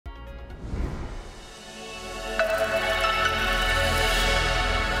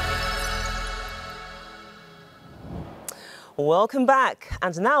Welcome back.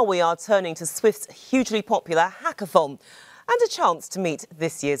 And now we are turning to Swift's hugely popular hackathon and a chance to meet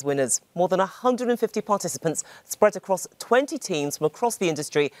this year's winners. More than 150 participants spread across 20 teams from across the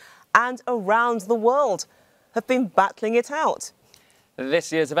industry and around the world have been battling it out.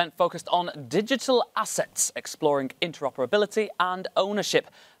 This year's event focused on digital assets, exploring interoperability and ownership.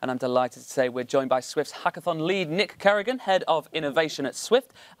 And I'm delighted to say we're joined by Swift's hackathon lead, Nick Kerigan, Head of Innovation at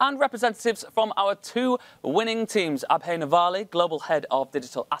Swift, and representatives from our two winning teams, Abhay Navale, Global Head of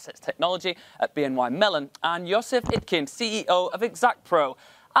Digital Assets Technology at BNY Mellon, and Iosif, Itkin, CEO of Exactpro,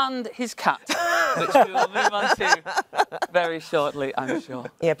 and his cat, which we will move on to very shortly, I'm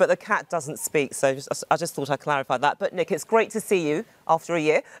sure. Yeah, but the cat doesn't speak, so I just thought I'd clarify that. But Nick, it's great to see you after a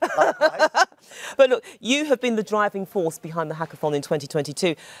year. Likewise. But look, you have been the driving force behind the hackathon in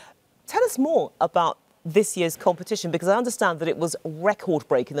 2022. Tell us more about this year's competition, because I understand that it was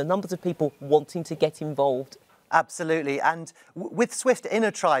record-breaking, the numbers of people wanting to get involved. Absolutely. And with Swift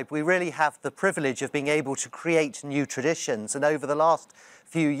Inner Tribe, we really have the privilege of being able to create new traditions. And over the last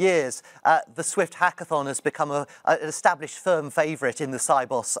few years, the Swift Hackathon has become an established firm favourite in the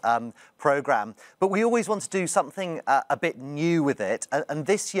Sibos programme. But we always want to do something a bit new with it. And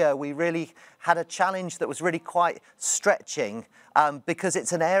this year, we really had a challenge that was really quite stretching, because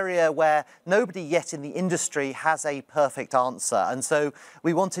it's an area where nobody yet in the industry has a perfect answer. And so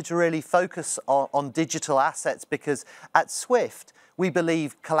we wanted to really focus on digital assets, because at Swift, we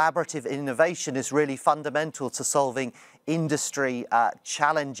believe collaborative innovation is really fundamental to solving industry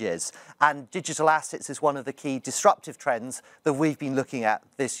challenges. And digital assets is one of the key disruptive trends that we've been looking at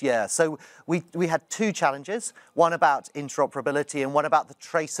this year. So we had two challenges, one about interoperability and one about the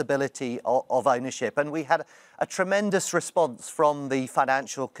traceability of ownership. And we had a tremendous response from the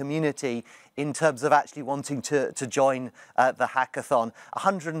financial community in terms of actually wanting to join the hackathon.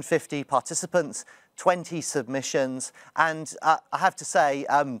 150 participants, 20 submissions, and I have to say,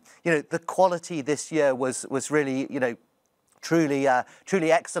 the quality this year was really, truly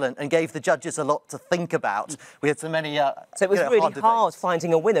excellent, and gave the judges a lot to think about. We had so many. So it was really hard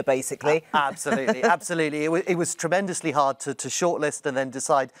finding a winner, basically. Absolutely, absolutely. It was tremendously hard to shortlist and then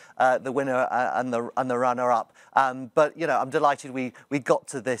decide the winner and the runner-up. But I'm delighted we got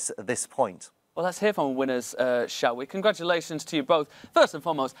to this point. Well, let's hear from winners, shall we? Congratulations to you both. First and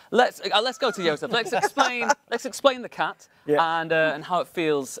foremost, let's go to Iosif. Let's explain the cat and how it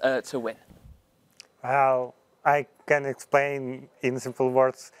feels to win. Well, I can explain in simple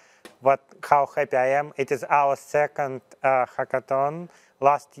words how happy I am. It is our second hackathon.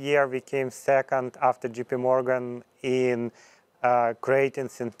 Last year we came second after JP Morgan in creating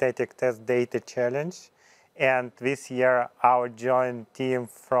synthetic test data challenge. And this year our joint team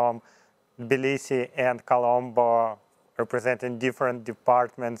from Tbilisi and Colombo, representing different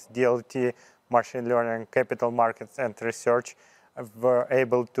departments, DLT, machine learning, capital markets, and research, were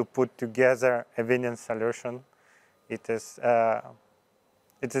able to put together a winning solution. It is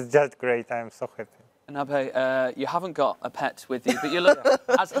just great. I'm so happy. And Abhay, you haven't got a pet with you, but you look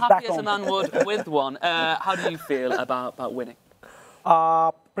as happy as a man would with one. How do you feel about winning?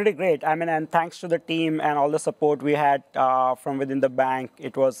 Pretty great. I mean, and thanks to the team and all the support we had from within the bank,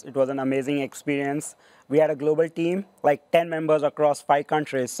 it was an amazing experience. We had a global team, like 10 members across 5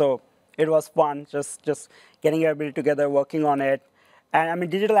 countries. So it was fun, just getting everybody together, working on it. And I mean,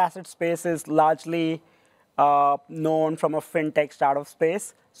 digital asset space is largely known from a fintech startup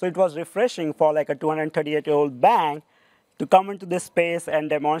space. So it was refreshing for like a 238-year-old bank to come into this space and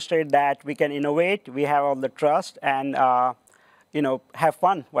demonstrate that we can innovate, we have all the trust, and have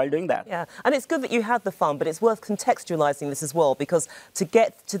fun while doing that. Yeah, and it's good that you had the fun, but it's worth contextualising this as well, because to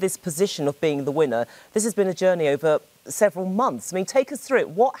get to this position of being the winner, this has been a journey over several months. I mean, take us through it.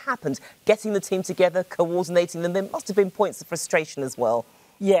 What happened? Getting the team together, coordinating them, there must have been points of frustration as well.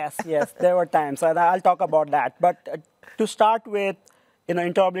 Yes, there were times, and I'll talk about that. But to start with,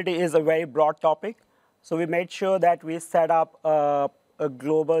 interoperability is a very broad topic. So we made sure that we set up a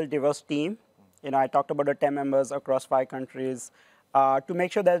global diverse team. I talked about the 10 members across 5 countries to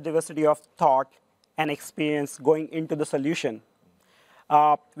make sure there's diversity of thought and experience going into the solution.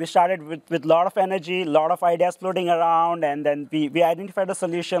 We started with a lot of energy, a lot of ideas floating around, and then we identified a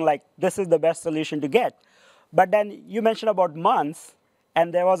solution like this is the best solution to get. But then you mentioned about months,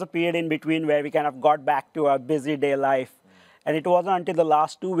 and there was a period in between where we kind of got back to our busy day life. And it wasn't until the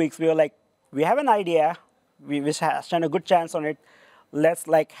last 2 weeks we were like, we have an idea, we stand a good chance on it. Let's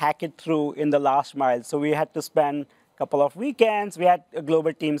hack it through in the last mile. So we had to spend a couple of weekends. We had a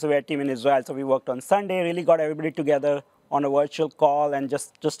global team, so we had a team in Israel. So we worked on Sunday, really got everybody together on a virtual call and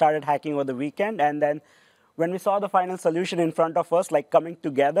just started hacking over the weekend. And then when we saw the final solution in front of us, coming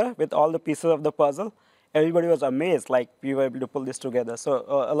together with all the pieces of the puzzle, everybody was amazed, like we were able to pull this together. So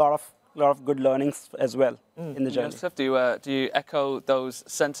a lot of good learnings as well in the journey. Iosif, do you echo those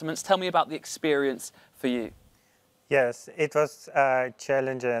sentiments? Tell me about the experience for you. Yes, it was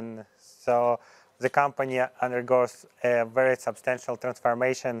challenging. So the company undergoes a very substantial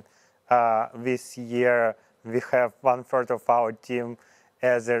transformation. This year, we have 1/3 of our team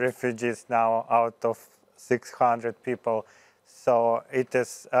as refugees now out of 600 people. So it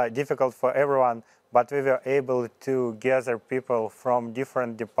is difficult for everyone, but we were able to gather people from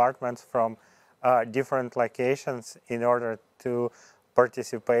different departments, from different locations in order to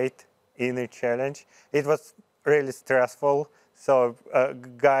participate in a challenge. It was really stressful. So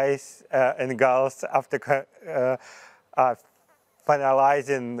guys and girls, after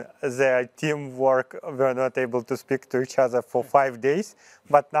finalizing their teamwork, were not able to speak to each other for 5 days,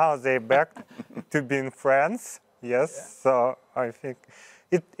 but now they're back to being friends. Yes, yeah. So I think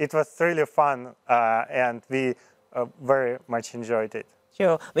it was really fun, and we very much enjoyed it.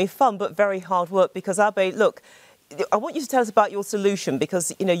 Sure, I mean fun, but very hard work. Because Abhay, look, I want you to tell us about your solution,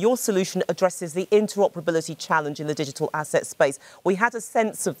 because your solution addresses the interoperability challenge in the digital asset space. We had a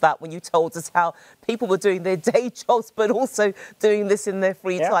sense of that when you told us how people were doing their day jobs, but also doing this in their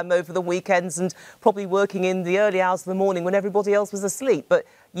free time over the weekends and probably working in the early hours of the morning when everybody else was asleep. But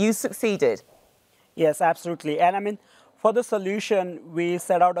you succeeded. Yes, absolutely. And I mean, for the solution, we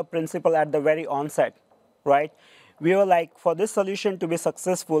set out a principle at the very onset, right? We were like, for this solution to be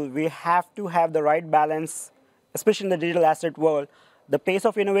successful, we have to have the right balance, especially in the digital asset world, the pace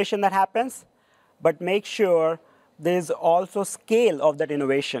of innovation that happens, but make sure there's also scale of that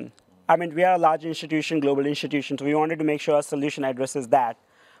innovation. I mean, we are a large institution, global institution, so we wanted to make sure our solution addresses that.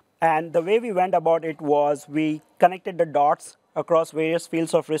 And the way we went about it was we connected the dots across various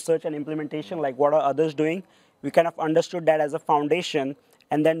fields of research and implementation, like what are others doing. We kind of understood that as a foundation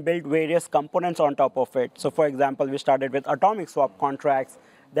and then built various components on top of it. So for example, we started with atomic swap contracts.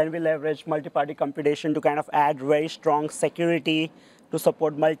 Then we leveraged multi-party computation to kind of add very strong security to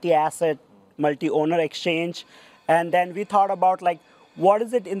support multi-asset, multi-owner exchange. And then we thought about like, what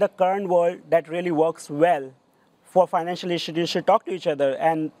is it in the current world that really works well for financial institutions to talk to each other?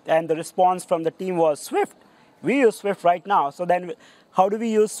 And the response from the team was Swift. We use Swift right now. So then how do we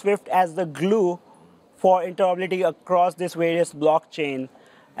use Swift as the glue for interoperability across this various blockchain?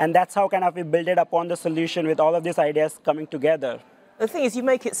 And that's how kind of we build it upon the solution with all of these ideas coming together. The thing is, you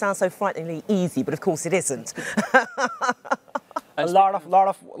make it sound so frighteningly easy, but of course it isn't. A lot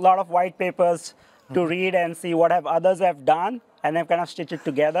of white papers to read and see what others have done, and then kind of stitch it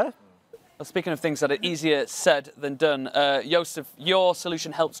together. Well, speaking of things that are easier said than done, Iosif, your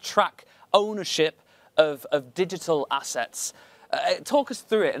solution helps track ownership of digital assets. Talk us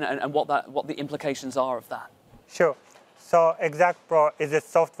through it and what the implications are of that. Sure. So Exactpro is a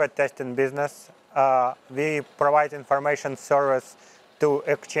software testing business. We provide information service to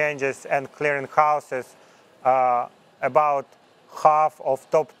exchanges and clearing houses. About half of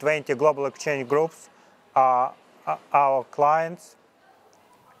top 20 global exchange groups are our clients.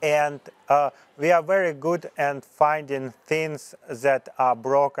 And we are very good at finding things that are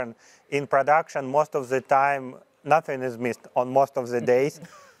broken in production. Most of the time, nothing is missed on most of the days.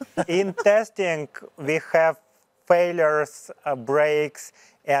 In testing, we have failures, breaks,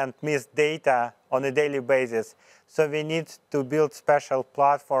 and missed data on a daily basis. So we need to build special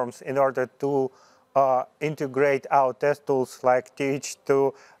platforms in order to integrate our test tools like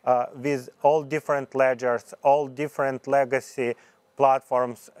TH2 with all different ledgers, all different legacy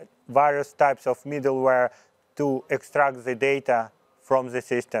platforms, various types of middleware to extract the data from the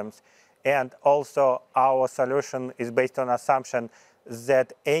systems. And also our solution is based on assumption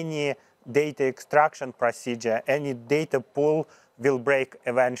that any data extraction procedure, any data pool will break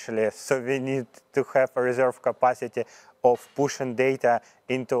eventually. So we need to have a reserve capacity of pushing data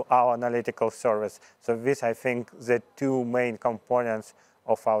into our analytical service. So this, I think, the two main components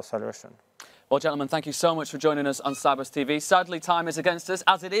of our solution. Well, gentlemen, thank you so much for joining us on Sibos TV. Sadly, time is against us,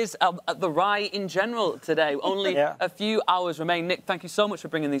 as it is at the RAI in general today. Only a few hours remain. Nick, thank you so much for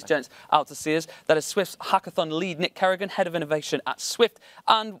bringing these gents out to see us. That is Swift's Hackathon lead, Nick Kerigan, Head of Innovation at Swift,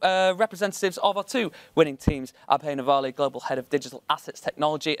 and representatives of our two winning teams, Abhay Navale, Global Head of Digital Assets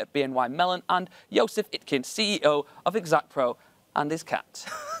Technology at BNY Mellon, and Iosif Itkin, CEO of Exactpro, and his cat.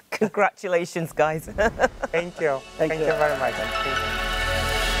 Congratulations, guys. Thank you. Thank you very much. Thank you.